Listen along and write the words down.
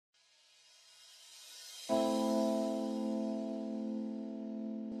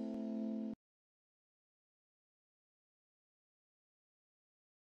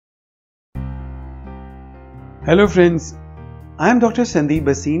Hello friends, I am Dr. Sandeep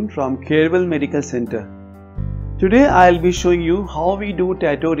Bhasin from Carewell Medical Center. Today I will be showing you how we do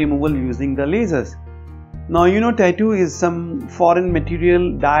tattoo removal using the lasers. Now you know tattoo is some foreign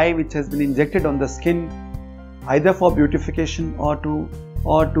material dye which has been injected on the skin either for beautification or to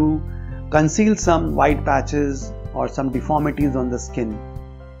conceal some white patches or some deformities on the skin.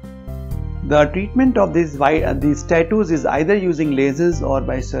 The treatment of these tattoos is either using lasers or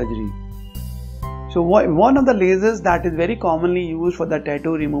by surgery. So one of the lasers that is very commonly used for the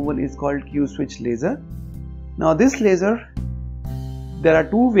tattoo removal is called Q-switch laser. Now this laser, there are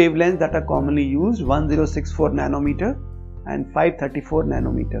two wavelengths that are commonly used, 1064 nanometer and 534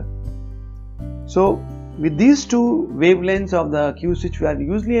 nanometer. So with these two wavelengths of the Q-switch, we are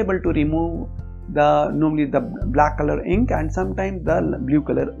usually able to remove normally the black color ink and sometimes the blue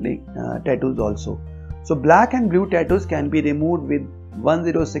color tattoos also. So black and blue tattoos can be removed with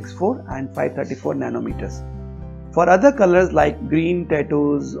 1064 and 534 nanometers. For other colors like green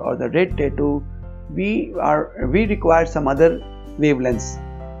tattoos or the red tattoo, we require some other wavelengths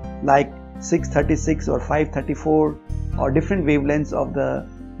like 636 or 534 or different wavelengths of the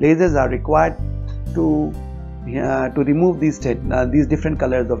lasers are required to remove these different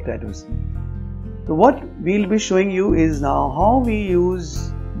colors of tattoos. So what we'll be showing you is now how we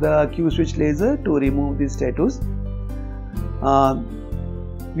use the Q-switch laser to remove these tattoos.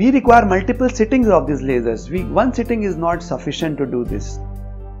 We require multiple sittings of these lasers. One sitting is not sufficient to do this,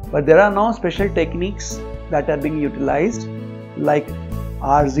 but there are now special techniques that are being utilized like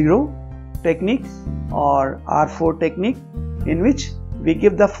R0 technique or R4 technique, in which we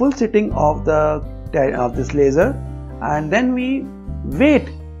give the full sitting of this laser and then we wait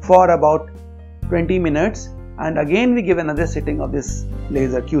for about 20 minutes and again we give another sitting of this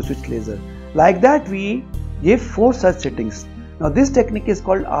laser, Q-switch laser. Like that we give 4 such sittings. Now this technique is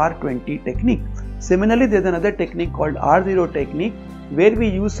called R20 technique. Similarly, there is another technique called R0 technique where we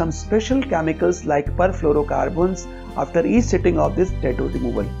use some special chemicals like perfluorocarbons after each sitting of this tattoo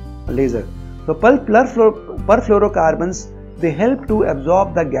removal laser. So perfluorocarbons, they help to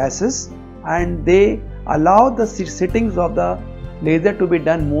absorb the gases and they allow the sittings of the laser to be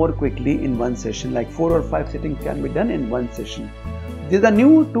done more quickly in one session, like 4 or 5 sittings can be done in one session. These are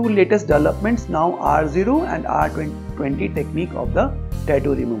two latest developments now, R0 and R20 technique of the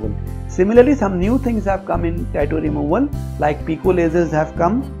tattoo removal. Similarly, some new things have come in tattoo removal like pico lasers have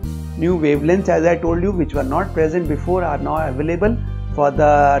come, new wavelengths as I told you which were not present before are now available for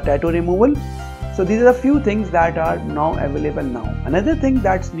the tattoo removal. So these are a few things that are now available now. Another thing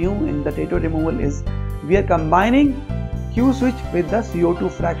that's new in the tattoo removal is we are combining Q-switch with the CO2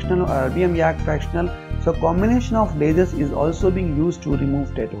 fractional or RBM YAG fractional. So combination of lasers is also being used to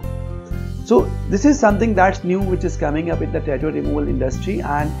remove tattoo. So this is something that's new which is coming up in the tattoo removal industry,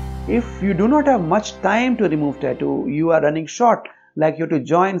 and if you do not have much time to remove tattoo, you are running short, like you have to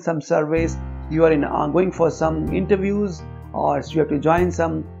join some surveys, you are going for some interviews, or you have to join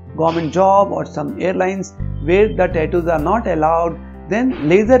some government job or some airlines where the tattoos are not allowed, then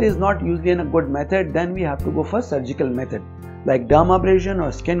laser is not usually a good method. Then we have to go for surgical method like dermabrasion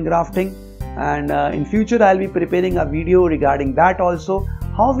or skin grafting. And in future I will be preparing a video regarding that also,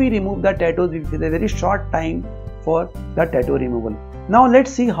 how we remove the tattoos with a very short time for the tattoo removal. Now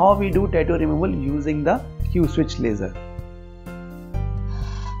let's see how we do tattoo removal using the Q-switch laser.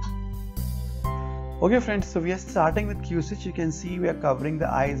 Okay friends, so we are starting with Q-switch. You can see we are covering the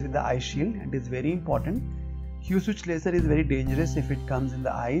eyes with the eye shield. It is very important. Q-switch laser is very dangerous if it comes in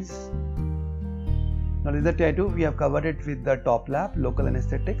the eyes. Now this is the tattoo. We have covered it with the top lap, local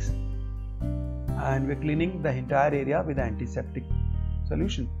anesthetics, and we're cleaning the entire area with antiseptic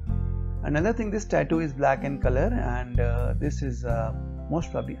solution. Another thing, this tattoo is black in color, and this is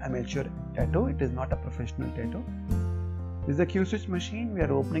most probably amateur tattoo. It is not a professional tattoo. This is a Q-switch machine. We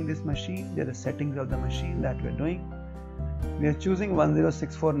are opening this machine. There are the settings of the machine that we are doing. We are choosing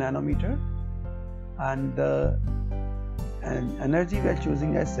 1064 nanometer, and the energy we are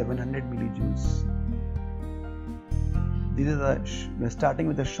choosing as 700 millijoules. These are we are starting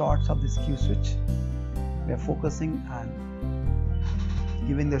with the shots of this Q-switch. We are focusing and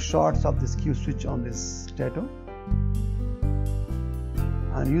giving the shots of this Q-switch on this tattoo.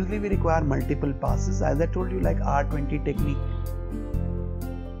 And usually we require multiple passes. As I told you, like R20 technique,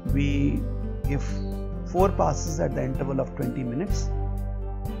 we give 4 passes at the interval of 20 minutes.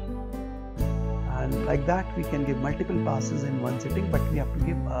 And like that we can give multiple passes in one sitting, but we have to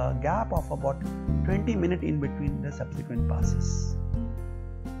give a gap of about 20 minutes in between the subsequent passes.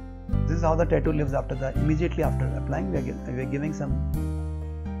 This is how the tattoo lives immediately after applying. We are giving some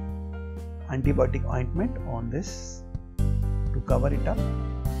antibiotic ointment on this to cover it up.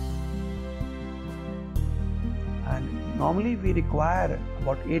 Normally we require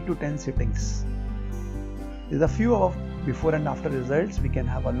about 8 to 10 sittings. These are few of before and after results. We can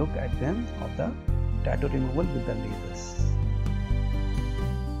have a look at them of the tattoo removal with the lasers.